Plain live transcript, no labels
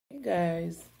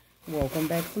Guys, welcome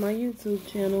back to my YouTube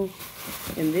channel.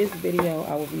 In this video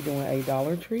I will be doing a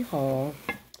Dollar Tree haul.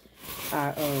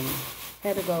 I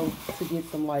had to go to get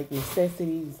some like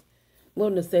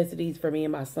little necessities for me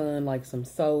and my son, like some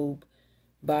soap,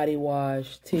 body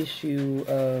wash, tissue,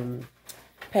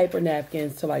 paper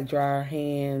napkins to like dry our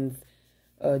hands,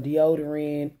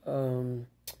 deodorant.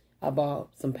 I bought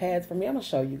some pads for me. I'm gonna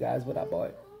show you guys what I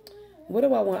bought. What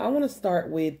do I want? I want to start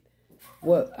with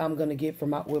what I'm gonna get for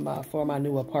my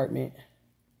new apartment.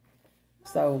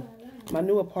 So my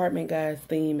new apartment, guys,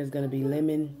 theme is gonna be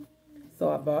lemon. So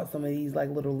I bought some of these like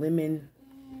little lemon.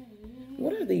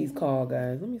 What are these called,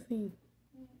 guys? Let me see.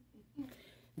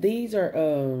 These are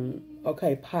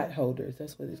okay, pot holders.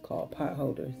 That's what it's called, pot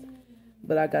holders.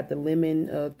 But I got the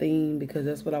lemon theme because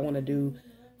that's what I want to do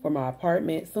for my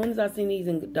apartment. As soon as I seen these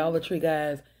in Dollar Tree,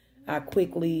 guys,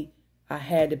 I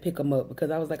had to pick them up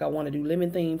because I was like, I want to do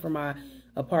lemon theme for my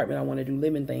apartment. I want to do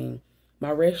lemon theme. My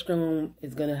restroom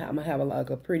is I'm gonna have like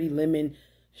a pretty lemon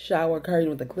shower curtain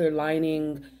with a clear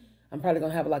lining. I'm probably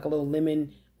gonna have like a little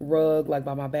lemon rug like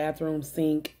by my bathroom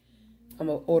sink. I'm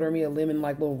gonna order me a lemon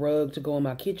like little rug to go in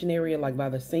my kitchen area, like by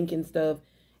the sink and stuff,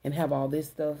 and have all this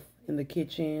stuff in the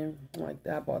kitchen like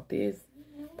that. I bought this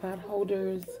pot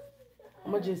holders.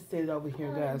 I'm gonna just set it over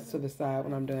here, guys, to the side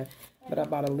when I'm done. But I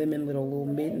bought a lemon little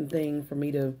mitten thing for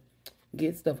me to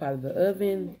get stuff out of the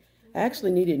oven. I actually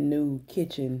needed new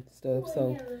kitchen stuff,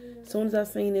 so as soon as I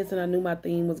seen this and I knew my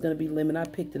theme was gonna be lemon, I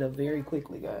picked it up very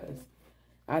quickly, guys.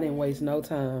 I didn't waste no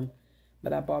time.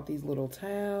 But I bought these little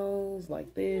towels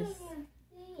like this,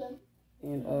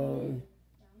 and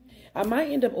I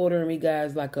might end up ordering me,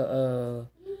 guys, like a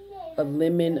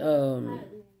lemon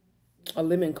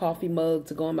coffee mug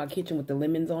to go in my kitchen with the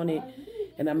lemons on it.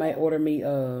 And I might order me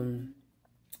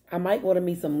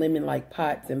some lemon like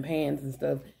pots and pans and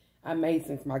stuff. I made,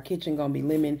 since my kitchen gonna be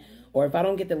lemon. Or if I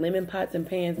don't get the lemon pots and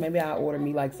pans, maybe I'll order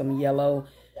me like some yellow,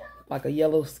 like a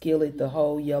yellow skillet, the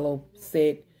whole yellow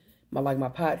set. My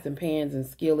pots and pans and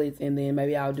skillets, and then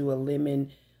maybe I'll do a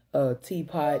lemon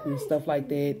teapot and stuff like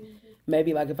that.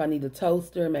 Maybe like if I need a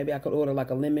toaster, maybe I could order like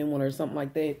a lemon one or something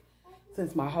like that,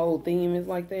 since my whole theme is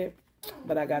like that.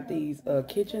 But I got these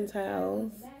kitchen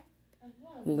towels,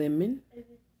 lemon,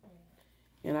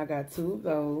 and I got 2 of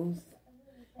those.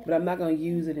 But I'm not going to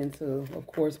use it until, of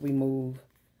course, we move.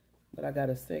 But I got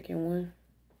a second one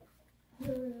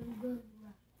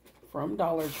from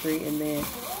Dollar Tree, and then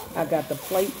I got the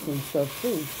plates and stuff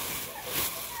too.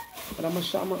 But I'm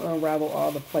gonna unravel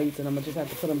all the plates, and I'm gonna just have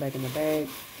to put them back in the bag.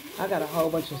 I got a whole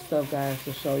bunch of stuff, guys,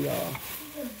 to show y'all.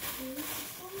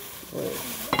 But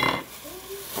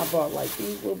I bought like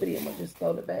these little bitty, I'm gonna just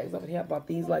throw the bags over here. I bought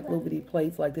these like little bitty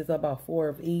plates like this. I bought 4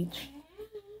 of each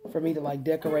for me to like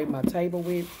decorate my table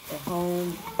with at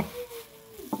home.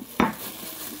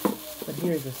 But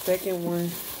here's the second one.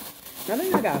 I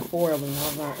think I got 4 of them,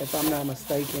 if I'm not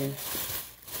mistaken.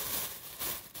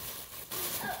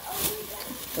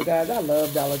 But guys, I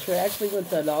love Dollar Tree. I actually went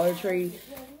to a Dollar Tree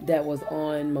that was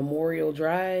on Memorial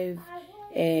Drive,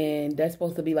 and that's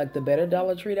supposed to be like the better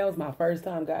Dollar Tree. That was my first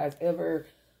time, guys, ever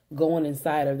going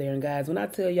inside of there. And guys, when I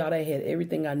tell y'all they had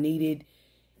everything I needed,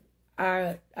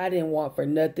 I didn't want for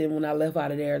nothing when I left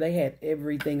out of there. They had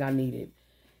everything I needed.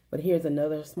 But here's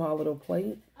another small little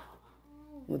plate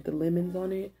with the lemons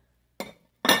on it.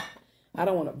 I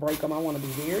don't want to break them. I want to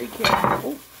be very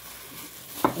careful.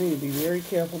 I need to be very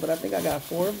careful, but I think I got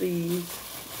 4 of these.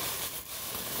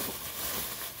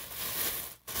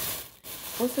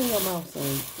 What's in your mouth, son?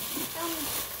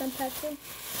 Some pepper.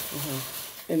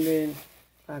 And then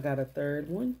I got a 3rd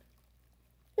one.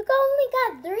 You only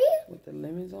got 3? With the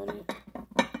lemons on it.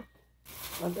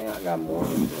 I think I got more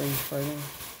than 3 for them.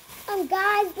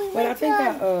 Guys, we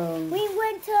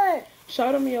went to...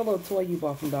 Show them your little toy you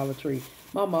bought from Dollar Tree.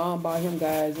 My mom bought him,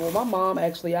 guys. Well, my mom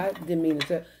actually, I meant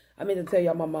to tell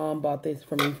y'all my mom bought this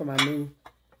for me for my new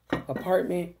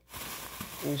apartment.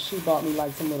 And she bought me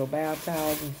like some little bath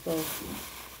towels and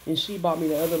stuff. And she bought me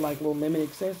the other like little lemon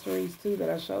accessories too that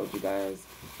I showed you guys.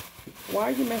 Why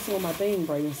are you messing with my thing,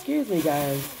 Brayden? Excuse me,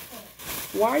 guys.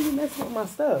 Why are you messing with my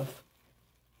stuff?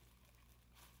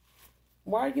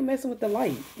 Why are you messing with the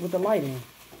lighting?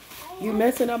 You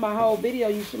messing up my whole video.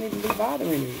 You shouldn't even be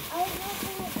bothering me. I was not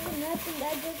going to do nothing.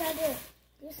 I just had to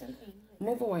do something.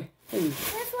 Move away, please.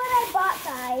 That's what I bought,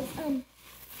 guys.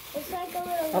 It's like a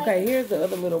little... Okay, here's the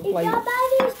other little plate. If y'all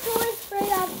buy these toys for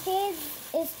your kids,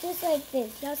 it's just like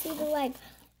this. Y'all see the like...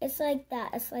 It's like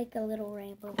that. It's like a little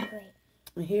rainbow plate.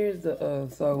 And here's the,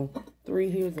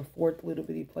 here's the 4th little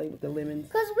bitty plate with the lemons.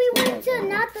 Because we went to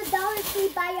not the Dollar Tree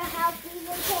by your house. We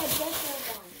went to a different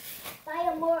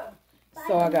one.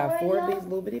 So I got 4 of these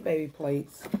little bitty baby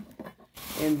plates.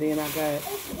 And then I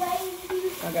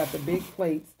got the big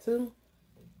plates too,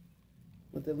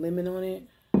 with the lemon on it.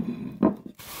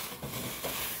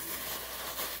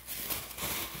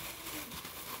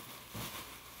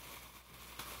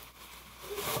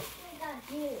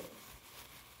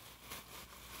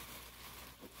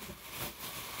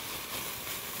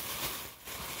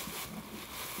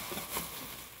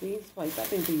 These plates, I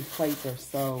think these plates are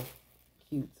so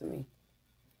cute to me.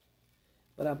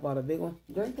 But I bought a big one.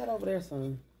 Drink that over there,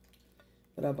 son.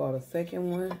 But I bought a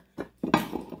second one.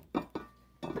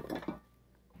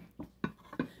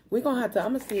 We're going to have to,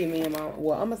 I'm going to see if me and my,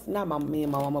 well, me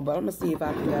and my mama, but I'm going to see if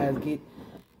I can guys get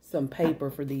some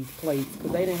paper for these plates.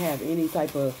 Because they didn't have any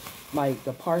type of, like,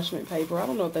 the parchment paper. I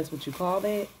don't know if that's what you call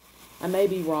that. I may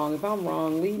be wrong. If I'm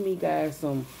wrong, leave me guys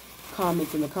some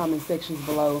comments in the comment sections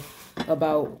below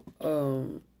about,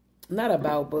 not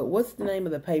about, but what's the name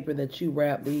of the paper that you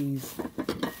wrap these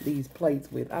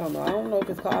plates with? I don't know. I don't know if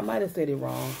it's called. I might have said it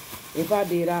wrong. If I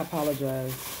did, I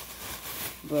apologize.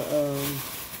 But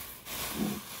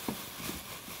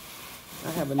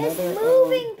I have another. It's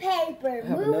moving paper.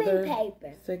 Moving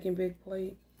paper. Second big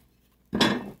plate.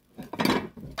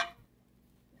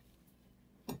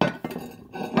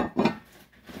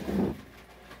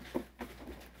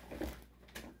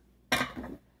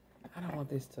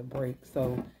 This to break,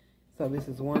 so this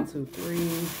is 1, 2, 3, and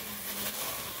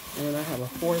then I have a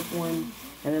fourth one,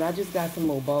 and then I just got some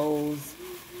little bowls.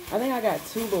 I think I got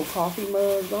 2 little coffee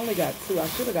mugs. I only got 2. I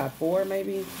should have got 4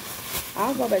 maybe.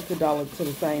 I'll go back to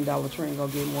the same Dollar Tree and go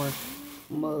get more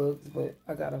mugs, but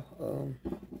I got a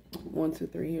 1, 2,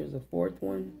 3. Here's a fourth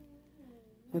one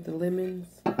with the lemons.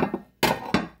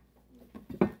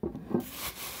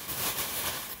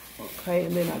 Okay,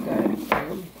 and then I got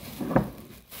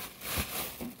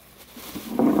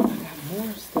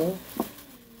more stuff.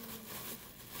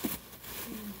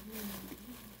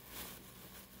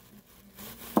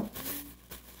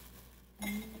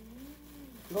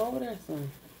 Go over there, son.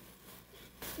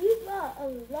 You bought a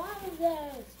lot of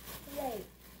those plates.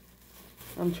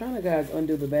 I'm trying to, guys,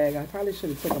 undo the bag. I probably should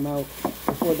have took them out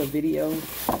before the video,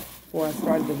 before I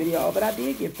started the video. Oh, but I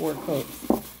did get 4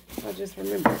 cups. I just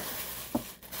remembered.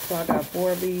 So I got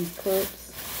 4 of these cups.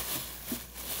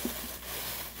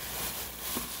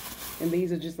 And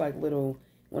these are just like little,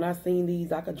 when I seen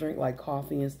these, I could drink like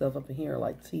coffee and stuff up in here,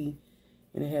 like tea.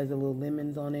 And it has the little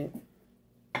lemons on it.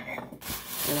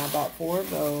 And I bought 4 of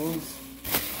those.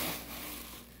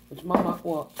 Which mama,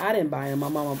 well, I didn't buy them. My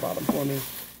mama bought them for me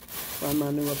from my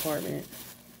new apartment.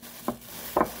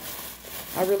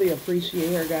 I really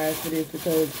appreciate her, guys, for this,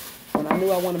 because when I knew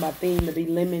I wanted my theme to be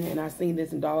lemon and I seen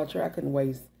this in Dollar Tree, I couldn't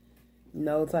waste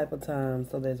no type of time.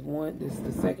 So there's one, this is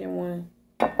the second one.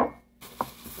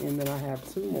 And then I have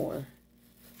 2 more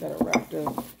that are wrapped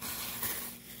up.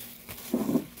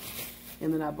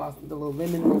 And then I bought the little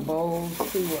lemon little bowls,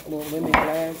 2 little lemon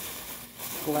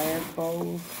glass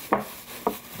bowls.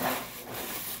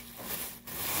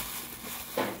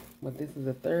 But this is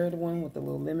the 3rd one with the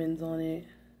little lemons on it.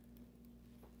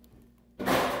 I'm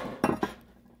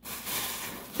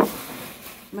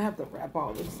gonna have to wrap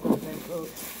all this stuff back up.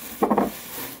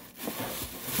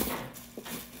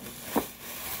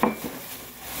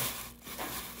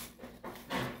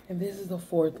 And this is the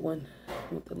 4th one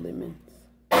with the lemons.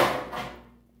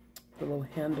 The little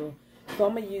handle. So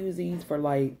I'm going to use these for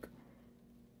like,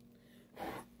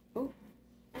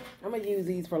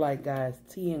 guys,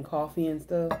 tea and coffee and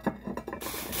stuff.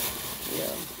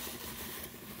 Yeah.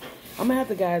 I'm going to have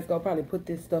to, guys, go probably put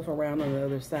this stuff around on the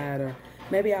other side. Or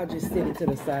maybe I'll just sit it to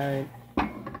the side.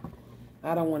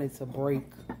 I don't want it to break.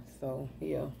 So,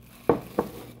 yeah.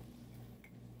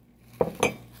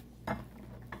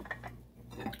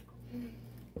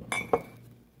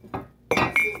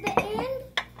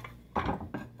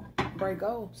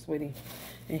 Go, sweetie.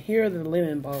 And here are the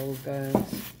lemon bowls, guys.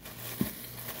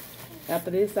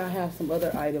 After this, I have some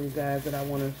other items, guys, that I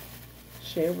want to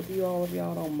share with you all, if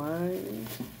y'all don't mind.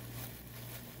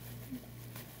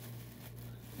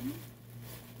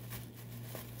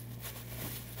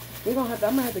 I'm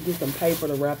gonna have to get some paper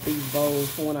to wrap these bowls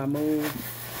for when I move.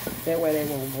 That way they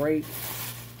won't break.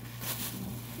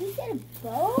 You said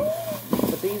bowls?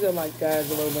 But these are like, guys,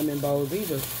 the little lemon bowls.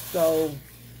 These are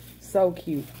so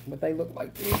cute, but they look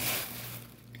like this.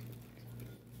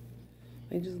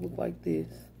 They just look like this.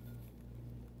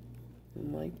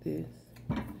 And like this.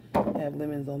 I have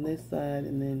lemons on this side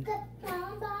and then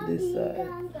this side.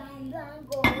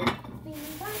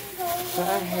 So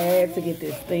I had to get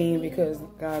this theme because,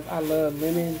 guys, I love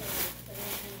lemons.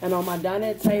 And on my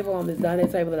dinette table, on this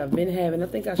dinette table that I've been having, I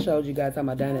think I showed you guys how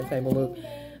my dinette table look.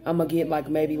 I'm going to get like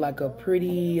maybe like a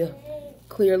pretty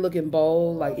clear looking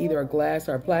bowl, like either a glass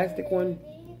or a plastic one.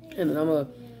 And then I'm going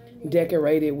to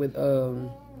decorate it with a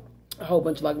whole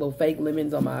bunch of like little fake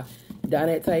lemons on my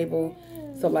dinette table.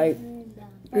 So like,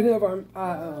 whenever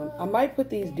I might put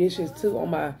these dishes too on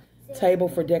my table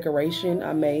for decoration.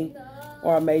 I may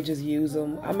just use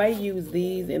them. I may use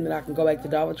these and then I can go back to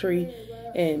Dollar Tree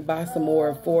and buy some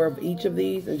more, 4 of each of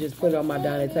these, and just put it on my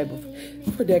dining table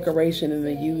for decoration, and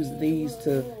then use these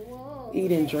to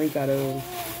eat and drink out of.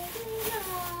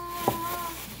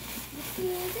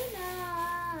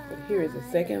 But here is a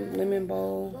second lemon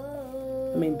bowl.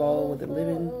 I mean bowl with the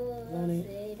lemon on it.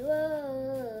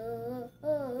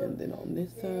 And then on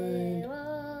this side.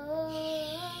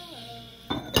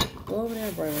 Go over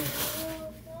there, Brian.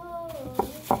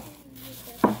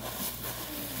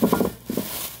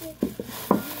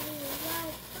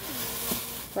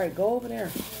 Right, go over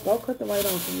there. Go cut the light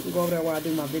on so you can go over there while I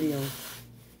do my video.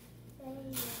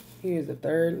 Here's the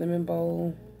third lemon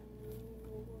bowl.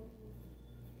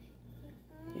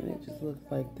 And it just looks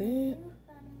like that.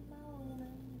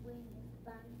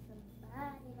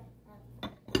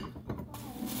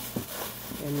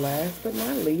 And last but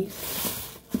not least,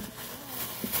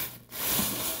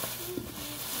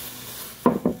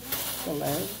 the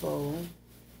last bowl.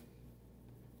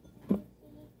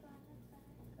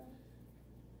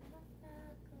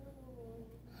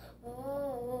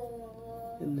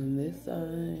 And then this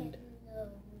side.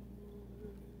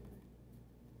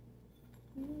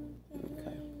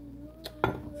 Okay.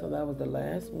 So that was the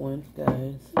last one,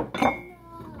 guys.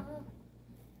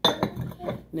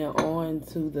 Now on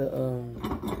to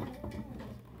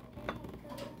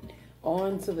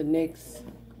the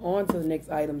next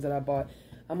items that I bought.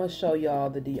 I'm gonna show y'all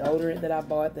the deodorant that I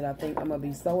bought that I think I'm gonna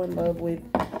be so in love with.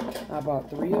 I bought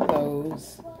 3 of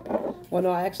those. Well, no,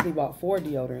 I actually bought 4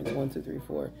 deodorants. 1, 2, 3,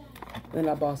 4. Then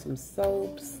I bought some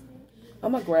soaps.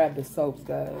 I'm gonna grab the soaps,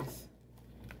 guys.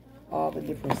 All the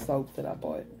different soaps that I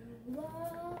bought.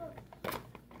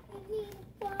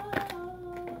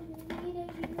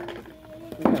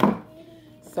 Okay.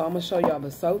 So I'm gonna show y'all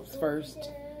the soaps first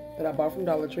that I bought from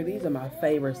Dollar Tree. These are my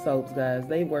favorite soaps, guys.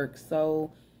 They work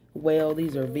so well.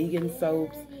 These are vegan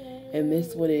soaps, and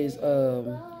this one is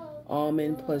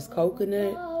almond plus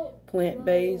coconut,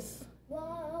 plant-based.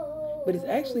 But it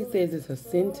actually says it's a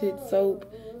scented soap,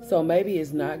 so maybe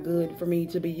it's not good for me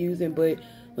to be using. But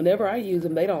whenever I use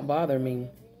them, they don't bother me.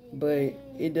 But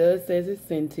it does says it's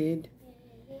scented.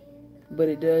 But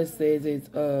it does says it's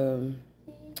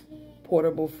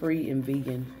portable, free, and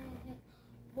vegan.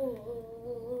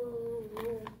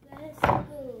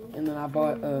 And then I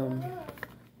bought a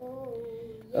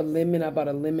lemon. I bought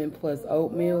a lemon plus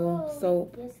oatmeal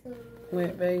soap,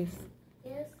 plant-based.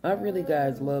 I really,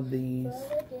 guys, love these.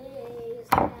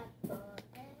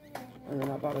 And then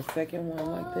I bought a second one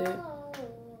like that.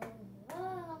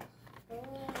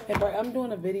 Hey, bro, I'm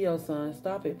doing a video, son.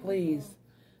 Stop it, please.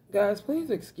 Guys, please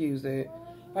excuse it.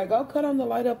 All right, go cut on the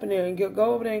light up in there and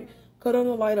go over there and cut on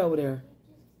the light over there.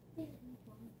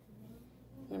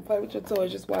 And play with your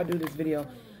toys just while I do this video.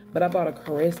 But I bought a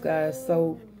Caress, guys,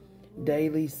 soap,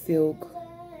 daily silk.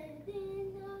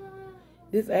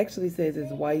 This actually says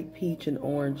it's white, peach, and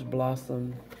orange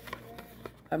blossom.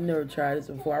 I've never tried this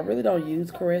before. I really don't use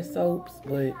Caress soaps,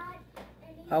 but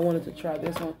I wanted to try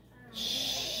this one.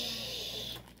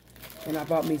 Shh. And I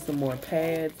bought me some more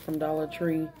pads from Dollar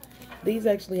Tree. These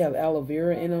actually have aloe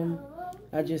vera in them.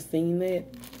 I just seen that.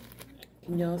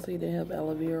 Can y'all see they have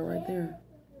aloe vera right there?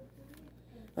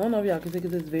 I don't know if y'all can see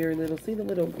because it's very little. See the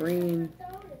little green?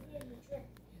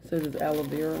 It says it's aloe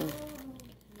vera.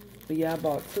 But yeah, I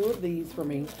bought 2 of these for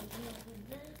me.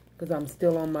 Because I'm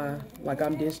still on my, like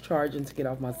I'm discharging to get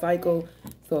off my cycle.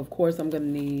 So of course I'm going to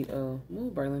need,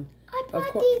 move Berlin. Of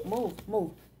course,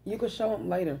 move. You can show them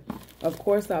later. Of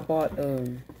course I bought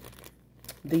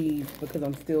these because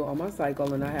I'm still on my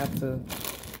cycle and I have to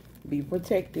be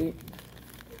protected.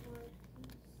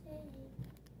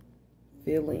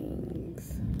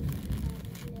 Fillings.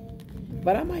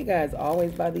 But I might, guys,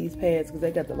 always buy these pads because they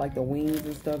got the, like the wings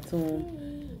and stuff to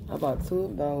them. I bought 2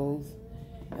 of those.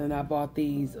 And I bought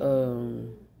these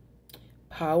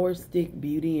Power Stick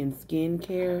Beauty and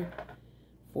Skincare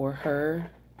for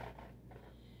her.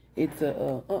 It's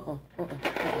a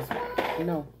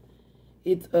no.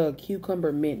 It's a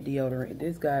cucumber mint deodorant.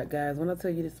 This guy, guys, when I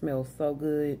tell you this smells so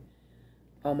good.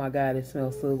 Oh my God, it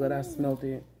smells so good. I smelled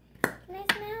it. Can I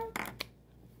smell?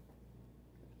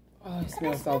 Oh, it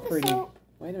smells so pretty.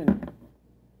 Wait a minute.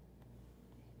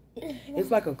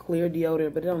 It's like a clear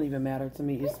deodorant, but it don't even matter to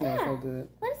me. It smells so good.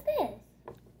 What is this?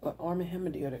 Arm & Hammer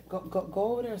deodorant. Go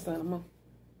over there, son.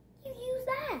 You use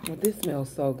that. Well, this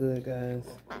smells so good, guys.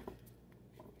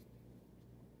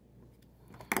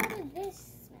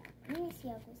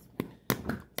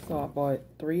 So I bought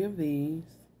 3 of these.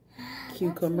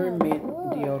 Cucumber mint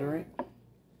deodorant.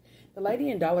 The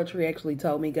lady in Dollar Tree actually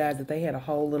told me, guys, that they had a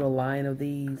whole little line of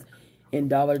these in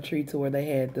Dollar Tree to where they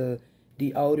had the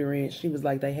deodorant. She was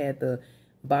like, they had the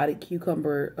body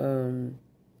cucumber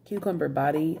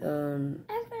body.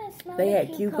 They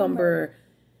had cucumber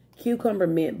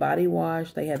mint body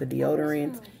wash. They had the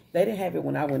deodorants. They didn't have it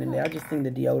when I went in there. I just seen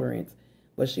the deodorants.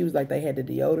 But she was like, they had the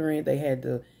deodorant. They had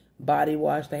the body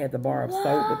wash. They had the bar of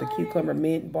soap with the cucumber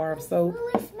mint bar of soap. It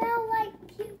really smells like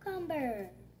cucumber.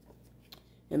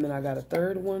 And then I got a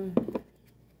third one.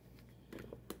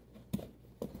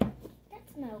 That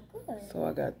smells good. So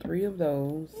I got 3 of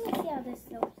those. Let me see how this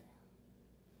smells.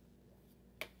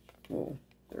 Oh,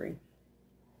 3.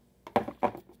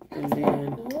 And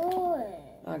then Good.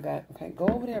 I got, okay, go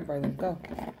over there, brother. Go.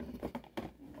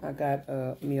 I got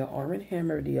me an Arm &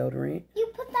 Hammer deodorant. You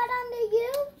put that under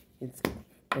you? It's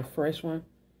a fresh one.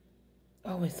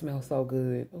 Oh, it smells so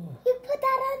good. Ooh. You put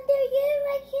that under you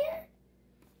right here?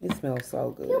 It smells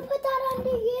so good. You put that under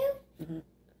you? Mm-hmm.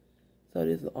 So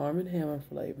this is Arm & Hammer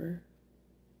flavor.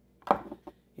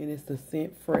 And it's the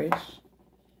scent fresh.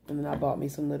 And then I bought me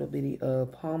some little bitty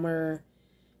Palmer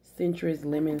Citrus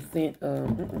Lemon Scent.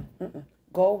 Go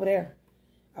over there.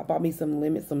 I bought me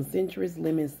some Citrus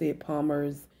Lemon Scent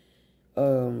Palmer's.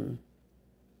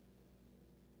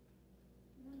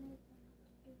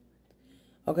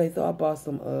 Okay, so I bought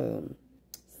some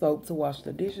soap to wash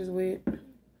the dishes with.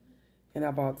 And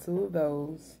I bought 2 of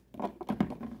those.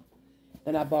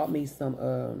 And I bought me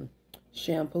some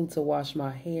shampoo to wash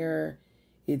my hair.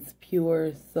 It's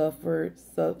pure,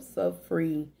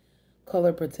 sulfur-free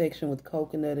color protection with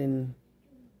coconut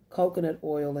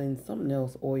oil and something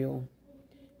else oil.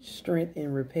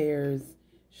 Strengthen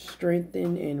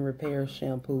and repair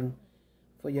shampoo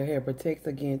for your hair. Protects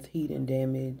against heat and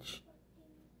damage.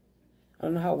 I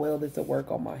don't know how well this will work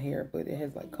on my hair, but it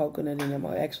has like coconut in it. I'm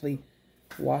going to actually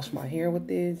wash my hair with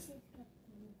this.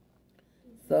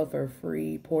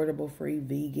 Sulfur-free, portable-free,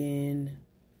 vegan.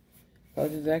 So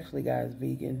this is actually, guys,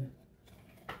 vegan.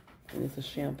 And it's a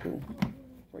shampoo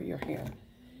for your hair.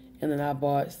 And then I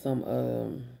bought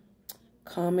some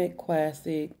Comet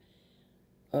Classic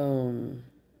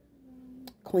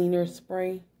cleaner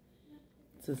spray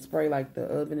to spray like the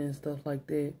oven and stuff like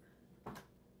that.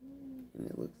 And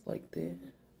it looks like that.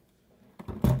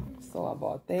 So I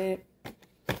bought that.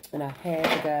 And I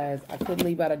had, guys, I couldn't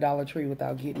leave out of Dollar Tree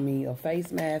without getting me a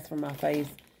face mask for my face.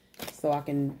 So I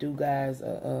can do, guys,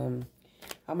 I'm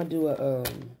going to do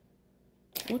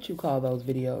what you call those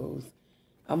videos?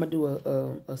 I'm going to do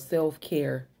a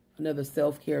self-care, another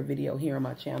self-care video here on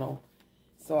my channel.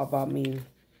 So I bought me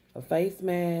a face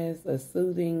mask, a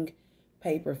soothing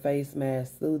paper face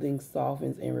mask, soothing,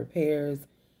 softens, and repairs,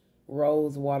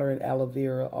 rose water and aloe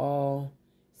vera, all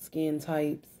skin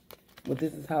types. But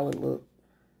this is how it looks.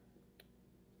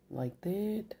 Like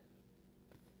that.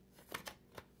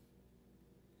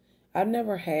 I've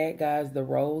never had, guys, the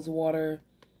rose water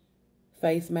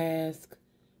face mask.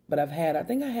 But I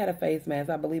think I had a face mask.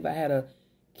 I believe I had a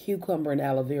cucumber and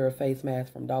aloe vera face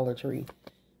mask from Dollar Tree.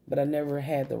 But I never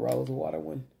had the rose water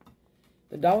one.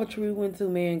 The Dollar Tree we went to,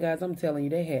 man, guys, I'm telling you,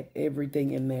 they had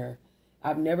everything in there.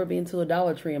 I've never been to a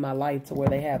Dollar Tree in my life to where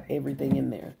they have everything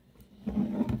in there.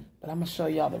 But I'm going to show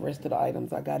y'all the rest of the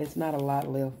items I got. It's not a lot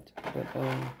left. But,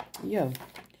 yeah.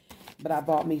 But I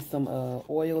bought me some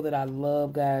oil that I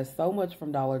love, guys, so much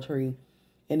from Dollar Tree.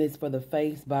 And it's for the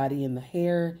face, body, and the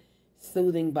hair.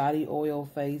 Soothing body oil,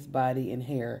 face, body, and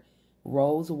hair.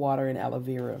 Rose water and aloe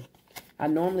vera. I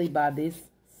normally buy this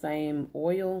same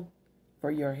oil for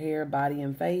your hair, body,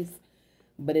 and face.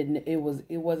 But it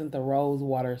wasn't the rose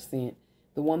water scent.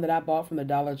 The one that I bought from the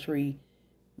Dollar Tree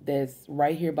that's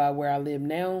right here by where I live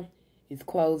now, it's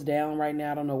closed down right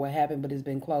now. I don't know what happened, but it's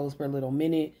been closed for a little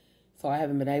minute. So I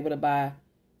haven't been able to buy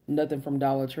nothing from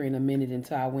Dollar Tree in a minute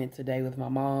until I went today with my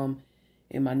mom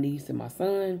and my niece and my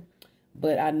son.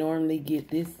 But I normally get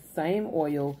this same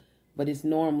oil, but it's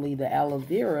normally the aloe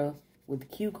vera with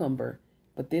cucumber.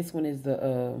 But this one is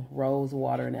the rose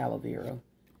water and aloe vera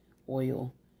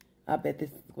oil. I bet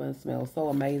this is going to smell so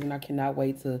amazing. I cannot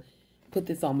wait to put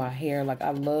this on my hair. Like,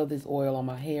 I love this oil on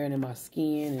my hair and in my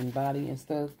skin and body and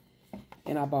stuff.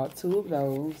 And I bought 2 of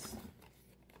those.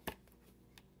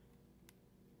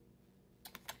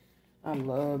 I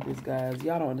love this, guys.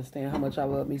 Y'all don't understand how much I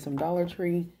love me some Dollar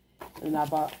Tree. And I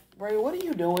bought... Bray, what are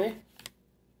you doing?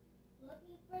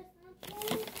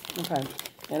 Okay.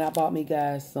 And I bought me,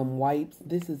 guys, some wipes.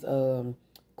 This is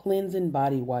cleansing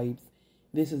body wipes.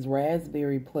 This is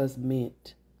raspberry plus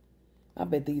mint. I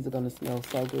bet these are going to smell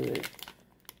so good.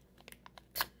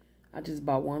 I just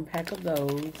bought 1 pack of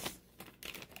those.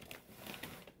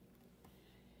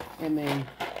 And then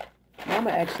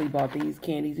Mama actually bought these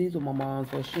candies. These were my mom's,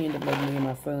 but she ended up letting me and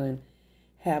my son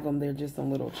have them. They're just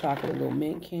some little chocolate, little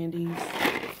mint candies.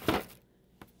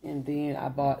 And then I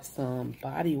bought some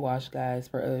body wash, guys,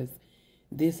 for us.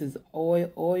 This is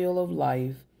Oil of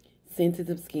Life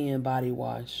Sensitive Skin Body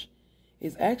Wash.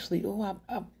 It's actually,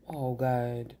 oh,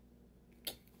 God.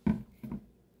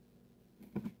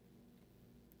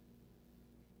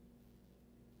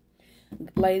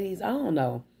 Ladies, I don't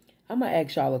know. I'm going to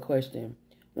ask y'all a question.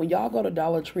 When y'all go to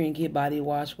Dollar Tree and get body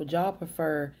wash, would y'all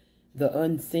prefer the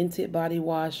unscented body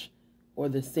wash or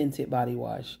the scented body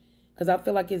wash? Because I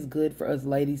feel like it's good for us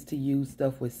ladies to use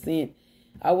stuff with scent.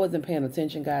 I wasn't paying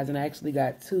attention, guys, and I actually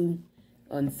got 2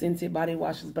 unscented body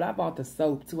washes. But I bought the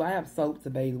soap, too. I have soap to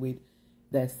bathe with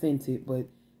that's scented. But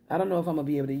I don't know if I'm going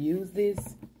to be able to use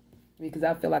this because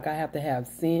I feel like I have to have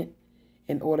scent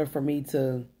in order for me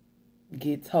to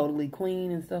get totally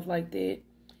clean and stuff like that.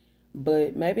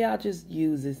 But maybe I'll just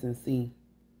use this and see.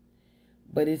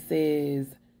 But it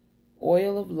says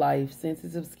Oil of Life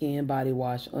Sensitive Skin Body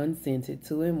Wash Unscented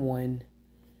 2-in-1.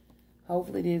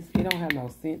 Hopefully it don't have no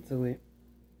scent to it.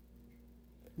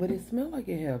 But it smells like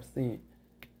it has scent.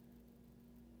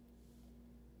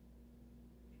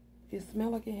 It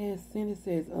smells like it has scent. It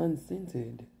says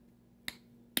unscented.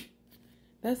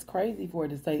 That's crazy for it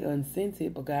to say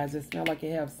unscented, but guys, it smells like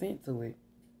it has scent to it.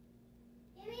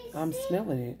 I'm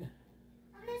smelling it.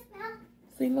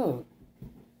 See, look.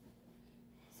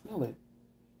 Smell it.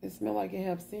 It smells like it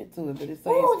has scent to it, but it says...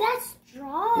 Oh, that's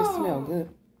strong. It smells good.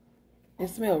 It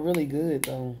smells really good,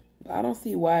 though. I don't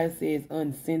see why it says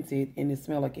unscented and it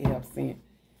smells like it has scent.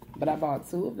 But I bought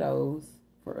 2 of those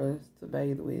for us to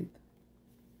bathe with.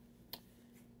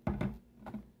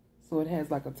 So it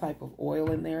has like a type of oil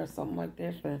in there or something like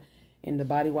that. And the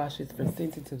body wash is for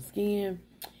sensitive skin.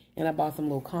 And I bought some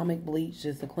little comic bleach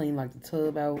just to clean like the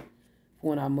tub out for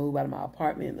when I move out of my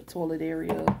apartment in the toilet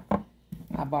area.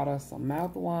 I bought us some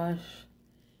mouthwash.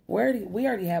 We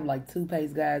already have like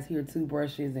toothpaste, guys, here,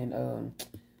 toothbrushes and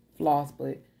floss,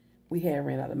 but we had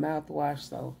ran out of mouthwash,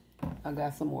 so I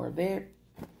got some more of that.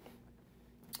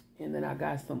 And then I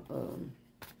got some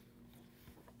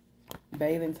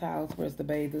bathing towels for us to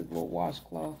bathe with, little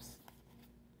washcloths.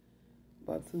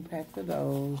 Bought 2 packs of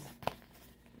those.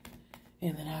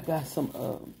 And then I got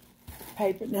some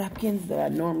paper napkins that I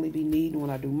normally be needing when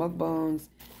I do mukbangs.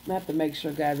 I have to make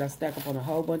sure, guys, I stack up on a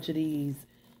whole bunch of these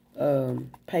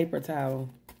paper towel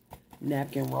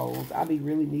napkin rolls. I be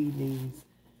really needing these.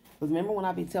 Because remember when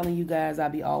I be telling you guys I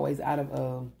be always out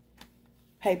of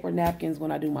paper napkins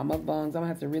when I do my mukbangs? I'm going to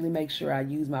have to really make sure I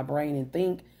use my brain and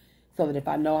think so that if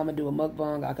I know I'm going to do a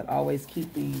mukbang, I could always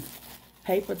keep these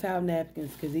paper towel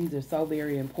napkins because these are so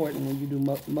very important when you do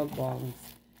mukbangs.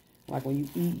 Like when you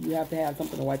eat, you have to have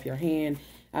something to wipe your hand.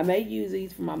 I may use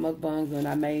these for my mukbangs, and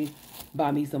I may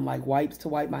buy me some like wipes to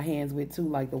wipe my hands with too,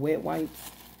 like the wet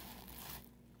wipes,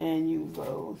 and use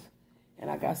those. And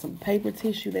I got some paper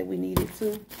tissue that we needed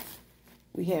too.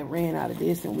 We had ran out of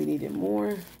this and we needed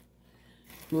more.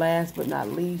 Last but not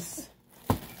least,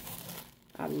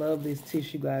 I love this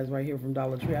tissue, guys, right here from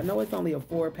Dollar Tree. I know it's only a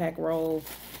 4-pack roll,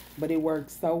 but it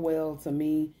works so well to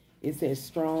me. It says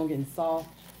strong and soft.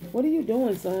 What are you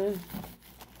doing, son?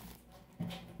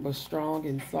 But strong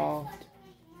and soft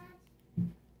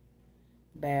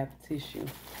bath tissue.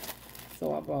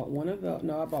 So I bought one of those.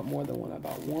 No, I bought more than one. I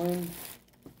bought one.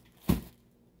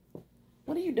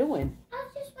 What are you doing? I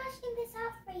was just washing this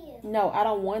out for you. No, I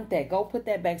don't want that. Go put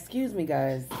that back. Excuse me,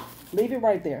 guys. Leave it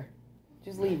right there.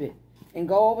 Just leave it. And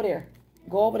go over there.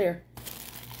 Go over there.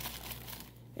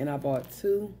 And I bought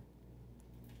 2.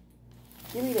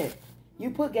 Give me that.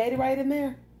 You put Gatorade in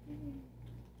there?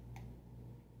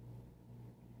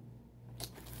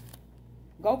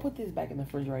 Go put this back in the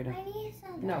refrigerator. I need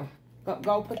some. No.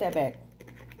 Go put that back.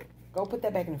 Go put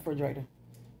that back in the refrigerator.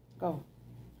 Go.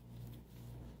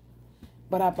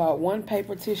 But I bought 1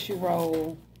 paper tissue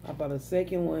roll. I bought a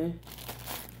second one.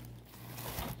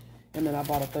 And then I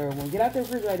bought a 3rd one. Get out the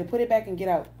refrigerator. Put it back and get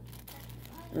out.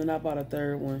 And then I bought a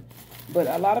 3rd one. But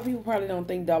a lot of people probably don't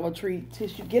think Dollar Tree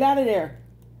tissue. Get out of there.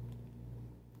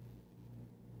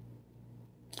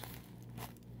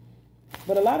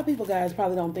 But a lot of people, guys,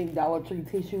 probably don't think Dollar Tree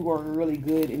tissue are really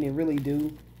good, and they really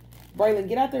do. Braylon,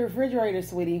 get out the refrigerator,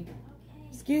 sweetie. Okay.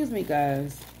 Excuse me,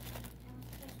 guys.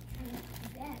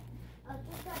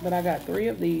 But I got 3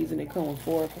 of these, and they come with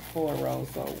 4 rolls.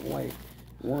 So, wait.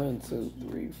 1, 2,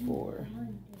 3, 4,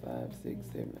 5, 6,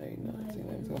 7, 8, 9, 10,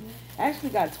 11, 12. I actually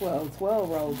got 12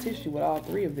 roll tissue with all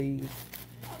 3 of these.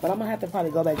 But I'm going to have to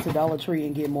probably go back to Dollar Tree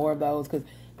and get more of those because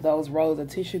those rolls of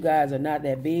tissue, guys, are not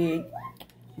that big.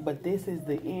 But this is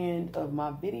the end of my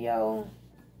video.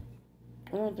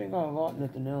 I don't think I bought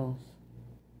nothing else.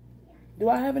 Do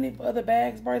I have any other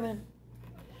bags, Braylon?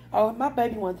 Oh, my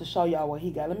baby wants to show y'all what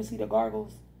he got. Let me see the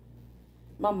gargles.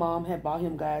 My mom had bought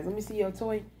him, guys. Let me see your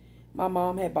toy. My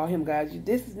mom had bought him, guys.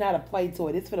 This is not a play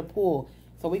toy. This is for the pool.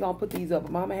 So we're going to put these up.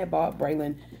 Mama had bought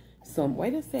Braylon some...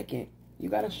 Wait a second. You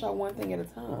got to show one thing at a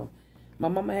time. My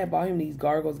mama had bought him these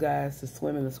gargles, guys, to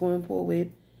swim in the swimming pool with.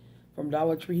 From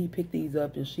Dollar Tree, he picked these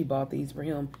up and she bought these for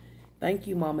him. Thank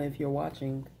you, Mama, if you're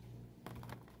watching.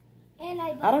 And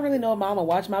I don't really know if Mama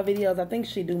watch my videos. I think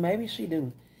she do. Maybe she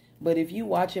do. But if you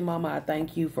watching, Mama, I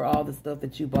thank you for all the stuff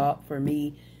that you bought for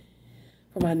me.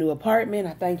 For my new apartment.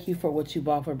 I thank you for what you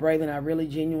bought for Braylon. I really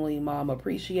genuinely, Mom,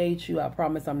 appreciate you. I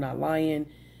promise I'm not lying.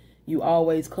 You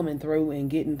always coming through and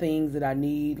getting things that I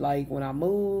need, like when I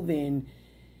move, and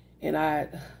I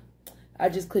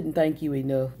just couldn't thank you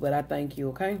enough. But I thank you,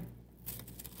 okay?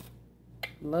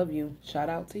 Love you. Shout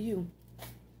out to you.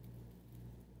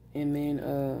 And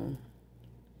then,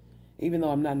 even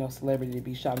though I'm not no celebrity to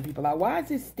be shouting people out, why is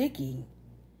it sticky?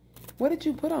 What did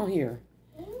you put on here?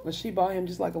 But she bought him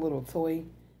just like a little toy.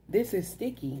 This is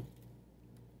sticky.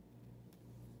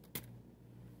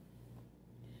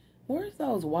 Where's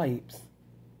those wipes?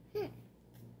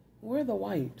 Where are the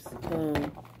wipes?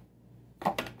 I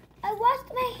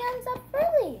washed my hands up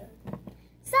earlier.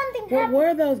 Where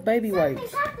are those baby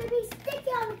wipes? Something has to be sticky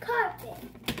on the carpet.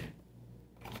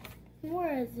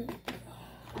 Where is it?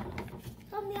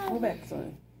 Go back,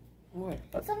 son. What?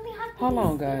 Something has to Hold be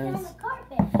on, sticky guys. on the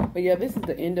carpet. But yeah, this is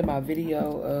the end of my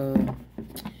video.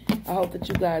 I hope that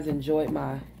you guys enjoyed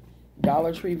my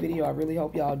Dollar Tree video. I really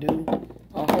hope y'all do.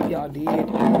 I hope y'all did.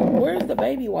 Where's the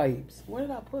baby wipes? Where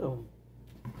did I put them?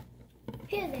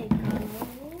 Here they go.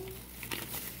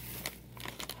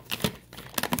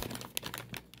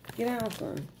 Get down,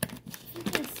 son.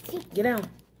 Get down.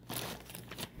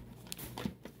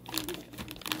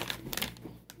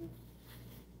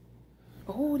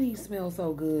 Oh, these smell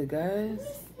so good, guys.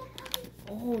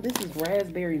 Oh, this is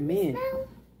raspberry mint.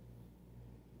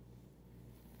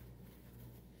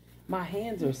 My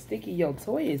hands are sticky. Your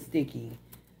toy is sticky.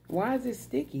 Why is it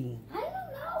sticky? I don't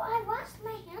know. I washed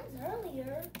my hands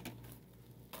earlier.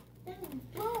 Then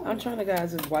boom. I'm trying to,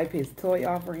 guys, just wipe his toy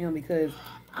off for him because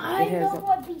I know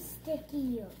what be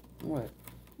sticky. What?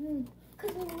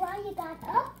 Because when you got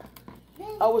up,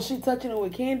 then... Oh, was she touching it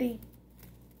with candy?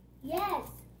 Yes.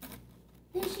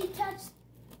 Then she touched...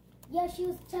 Yeah, she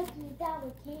was touching it down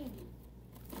with candy.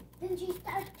 Then she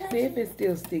started touching... See if it's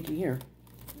still sticky here.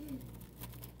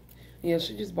 Yeah,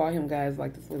 she just bought him, guys,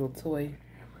 like this little toy.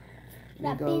 And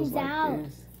that it goes bends like out.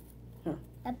 this. Huh.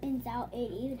 That bends out.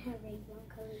 It even has rainbow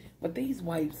colors. But these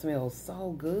wipes smell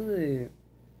so good.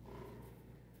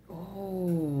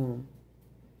 Oh.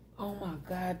 Oh my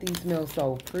God, these smell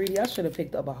so pretty. I should have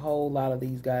picked up a whole lot of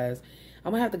these, guys.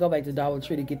 I'm gonna have to go back to Dollar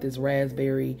Tree to get this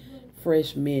raspberry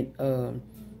fresh mint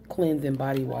cleansing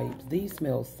body wipes. These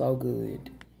smell so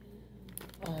good.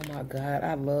 Oh my God,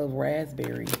 I love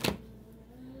raspberry.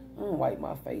 I'm gonna wipe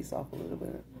my face off a little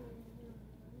bit.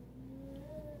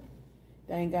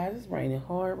 Dang, guys, it's raining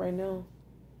hard right now.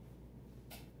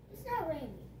 It's not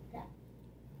raining.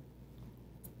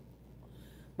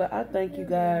 But I thank you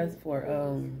guys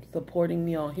for supporting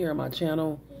me on here on my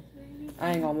channel.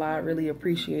 I ain't gonna lie, I really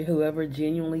appreciate whoever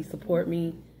genuinely support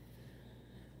me.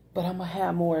 But I'm gonna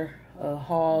have more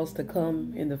hauls to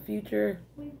come in the future.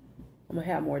 I'm gonna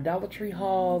have more Dollar Tree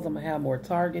hauls. I'm gonna have more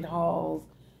Target hauls.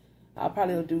 I'll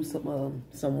probably do some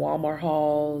Walmart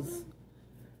hauls.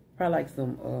 Probably like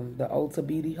some the Ulta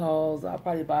Beauty hauls. I'll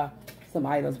probably buy some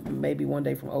items maybe one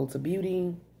day from Ulta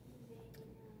Beauty.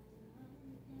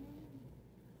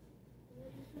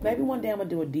 Maybe one day I'm going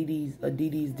to do a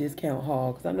DD's discount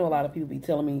haul. Because I know a lot of people be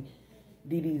telling me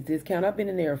DD's discount. I've been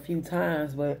in there a few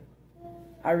times, but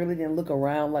I really didn't look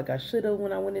around like I should have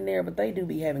when I went in there. But they do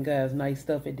be having, guys, nice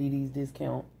stuff at DD's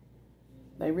discount.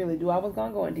 They really do. I was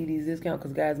going to go on DD's discount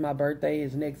because, guys, my birthday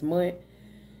is next month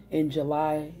in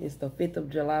July. It's the 5th of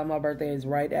July. My birthday is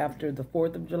right after the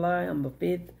 4th of July. I'm the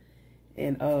 5th.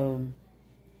 And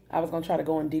I was going to try to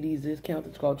go on DD's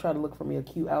discount to go try to look for me a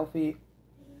cute outfit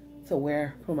to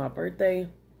wear for my birthday.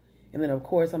 And then of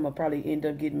course I'm gonna probably end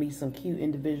up getting me some cute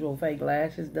individual fake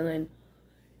lashes done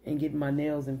and getting my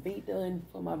nails and feet done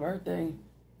for my birthday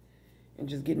and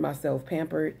just getting myself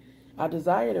pampered. I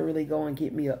desire to really go and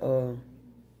get me a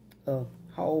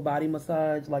whole body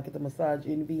massage, like at the Massage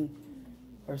Envy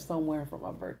or somewhere for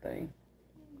my birthday.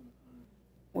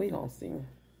 We gonna see.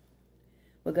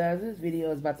 But guys, this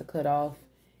video is about to cut off.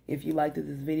 If you liked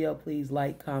this video, please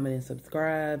like, comment, and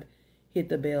subscribe. Hit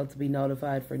the bell to be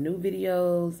notified for new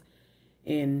videos.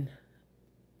 And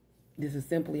this is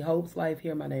Simply Hope's Life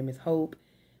here. My name is Hope.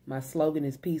 My slogan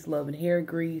is peace, love, and hair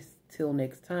grease. Till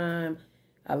next time,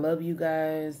 I love you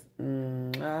guys.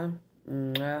 Mwah,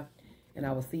 mwah. And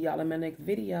I will see y'all in my next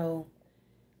video.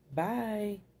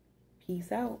 Bye.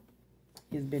 Peace out.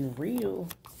 It's been real.